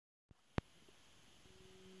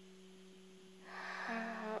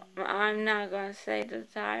I'm not going to say the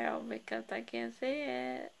title because I can't see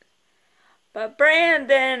it. But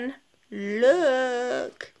Brandon,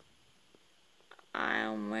 look.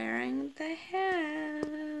 I'm wearing the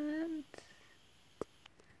hat.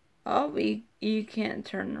 Oh, you can't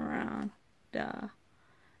turn around. Duh.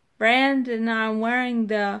 Brandon, I'm wearing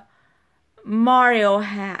the Mario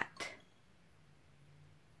hat.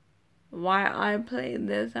 While I play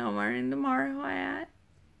this, I'm wearing the Mario hat.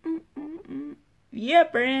 Yeah,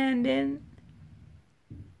 Brandon.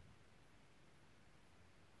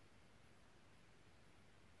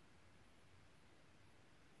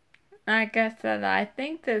 Like I said, I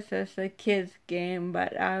think this is a kid's game,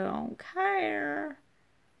 but I don't care.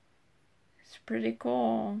 It's pretty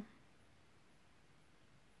cool.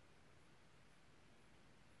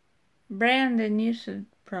 Brandon, you should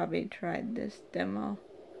probably try this demo.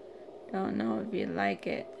 Don't know if you like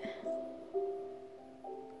it.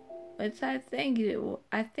 But I think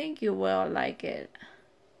you will like it.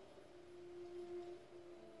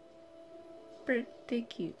 Pretty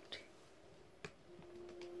cute.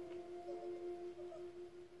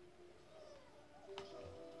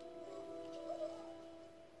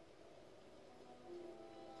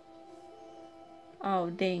 Oh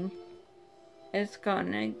dang. It's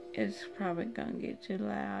probably gonna get too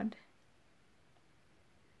loud.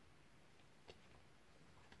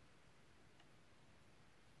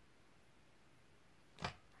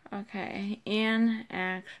 Okay, and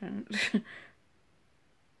action.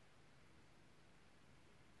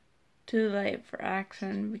 Too late for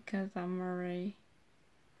action because I'm already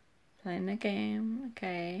playing the game.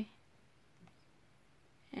 Okay.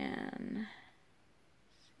 And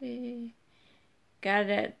see.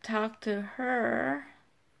 Gotta talk to her.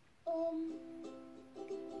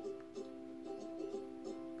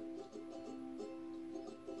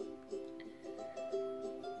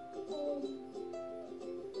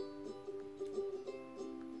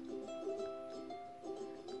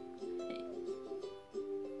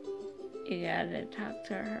 You gotta talk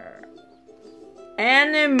to her.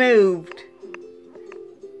 And it moved.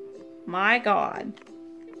 My God.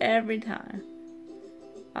 Every time.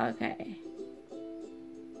 Okay.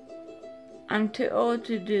 I'm too old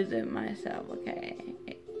to do them myself. Okay.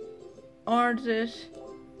 Oranges.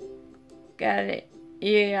 Got it.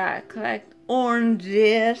 You gotta collect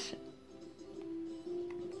oranges.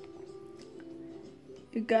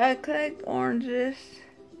 You gotta collect oranges.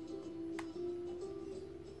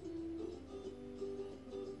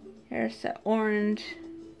 Here's the orange.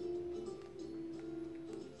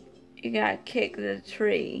 You gotta kick the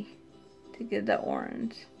tree to get the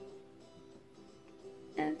orange.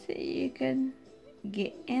 And so you could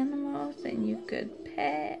get animals and you could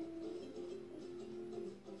pet.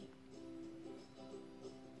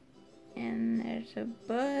 And there's a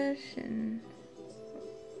bush and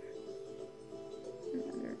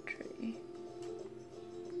another tree.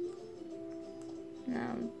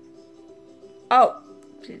 Now, oh,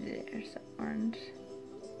 there's the orange.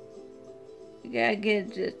 You gotta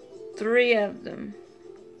get just 3 of them.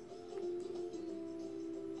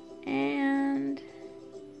 And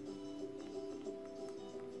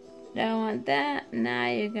don't want that. Now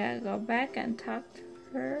you gotta go back and talk to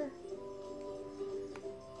her.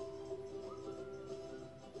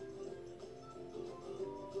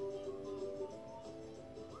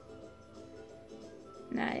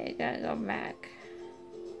 Now you gotta go back.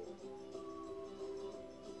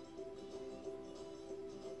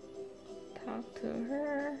 Talk to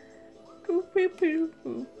her.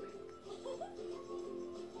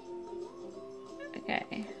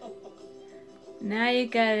 Okay. Now you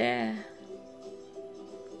gotta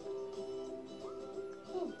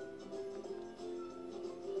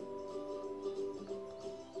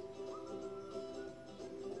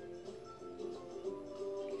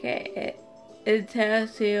it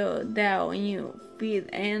tells you that when you feed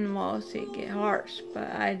animals they get harsh,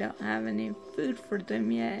 but I don't have any food for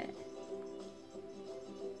them yet.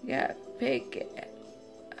 You gotta pick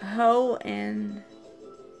a hoe and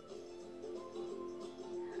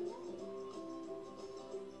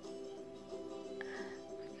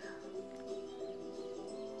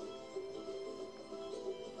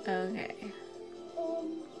okay.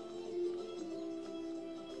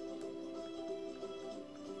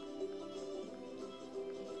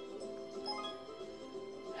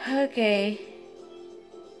 Okay.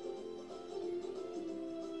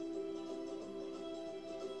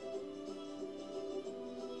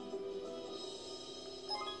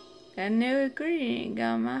 Got a new ingredient.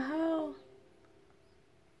 Got my hoe.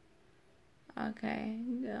 Okay,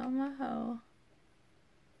 got my hoe.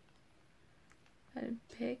 Gotta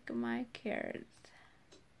pick my carrots.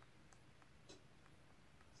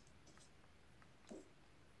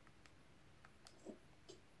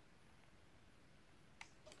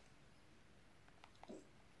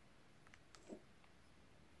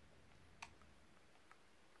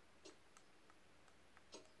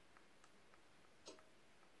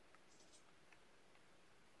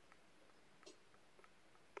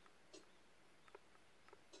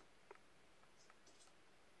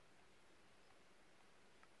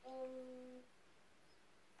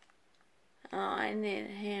 Oh, I need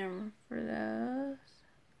a hammer for those.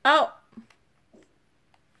 Oh!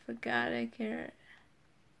 Forgot a carrot.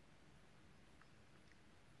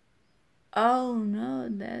 Oh no,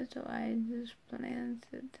 that's why I just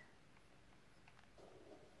planted.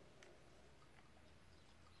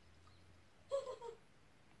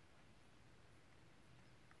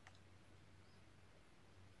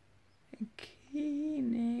 Okay,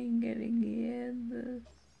 now I gotta get the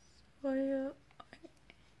soil.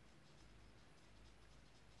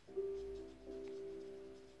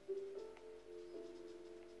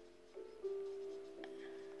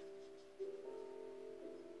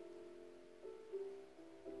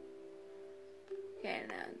 Okay,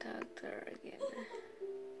 now talk to her again.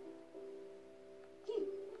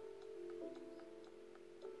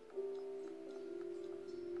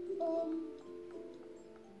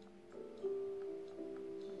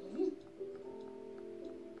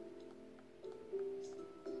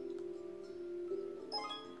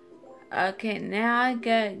 Okay, now I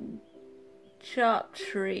got chop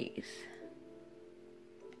trees.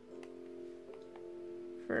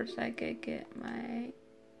 First I could get my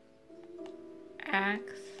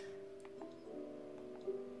axe.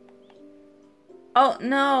 Oh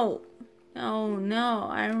no! No,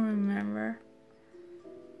 I remember.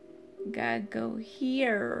 Gotta go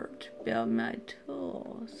here to build my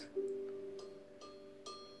tools.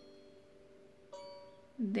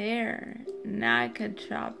 There. Now I can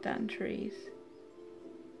chop down trees.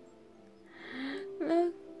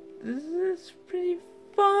 Look, this is pretty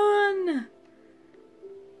fun.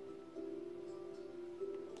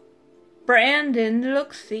 Brandon,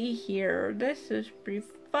 look, see here. This is pretty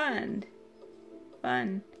fun.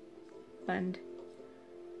 Fun.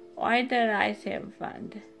 Why did I say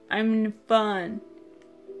fun? I mean fun.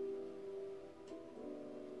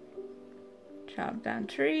 Chop down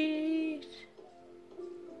trees.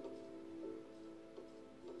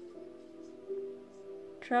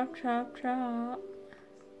 Chop.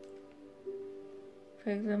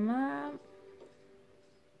 Pick them up.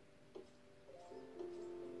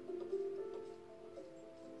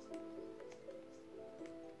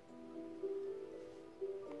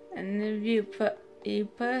 And if you put,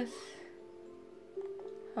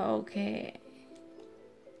 okay.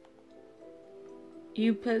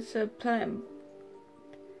 You put the plant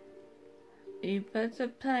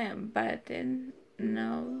button.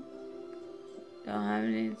 No, don't have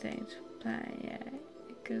anything to plant yet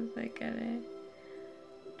because I gotta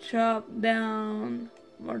chop down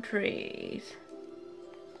more trees.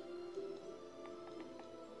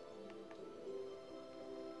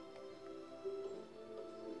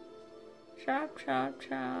 Chop.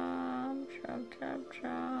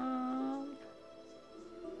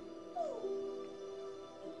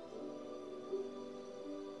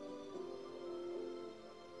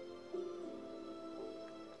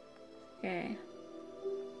 Okay.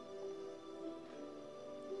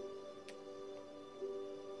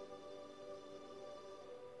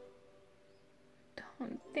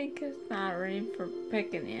 Don't think it's not ready for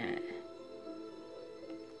picking yet.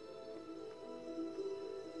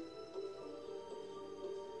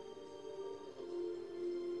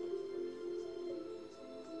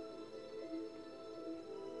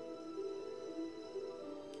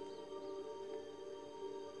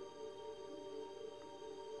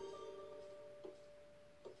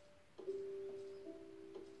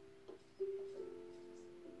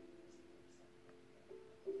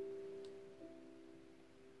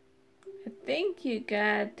 I think you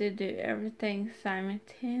got to do everything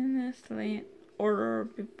simultaneously in order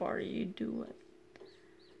before you do it.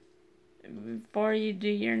 Before you do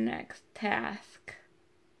your next task.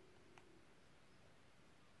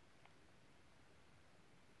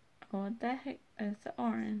 Oh, what the heck is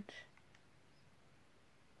orange?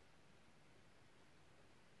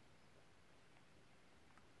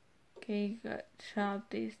 Okay, you got to chop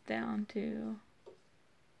these down too.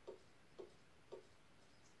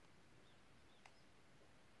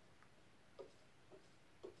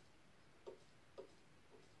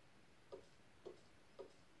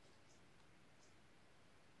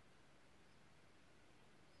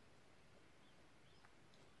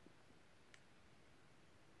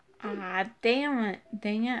 Ah, dang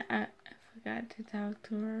it, I forgot to talk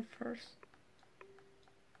to her first.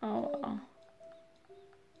 Oh well.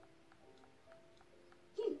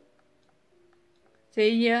 See,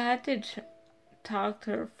 you had to talk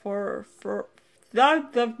to her for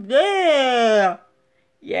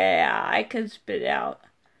yeah, I could spit out.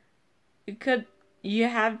 You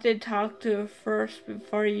have to talk to her first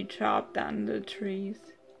before you chop down the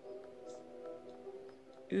trees.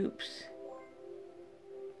 Oops.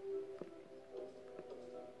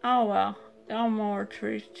 Oh well, got more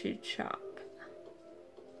trees to chop.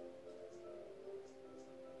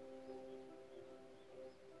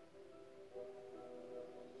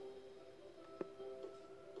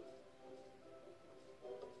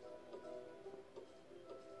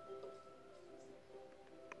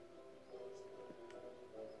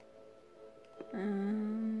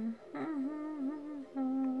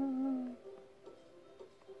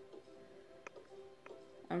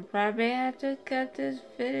 I'll probably have to cut this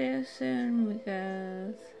video soon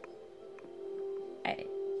because I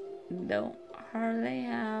don't hardly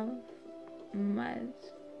have much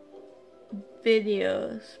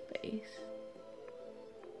video space.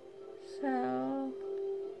 So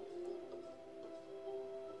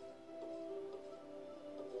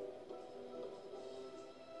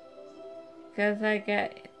because I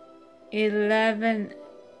got 11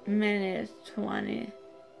 minutes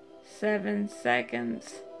 27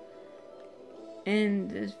 seconds in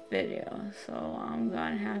this video, so I'm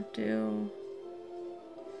gonna have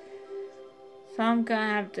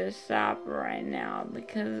to stop right now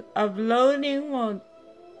because uploading will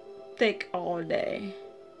take all day,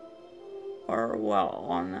 or well,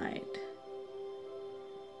 all night,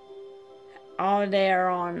 all day or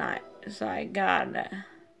all night, so I gotta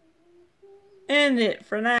end it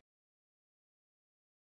for now.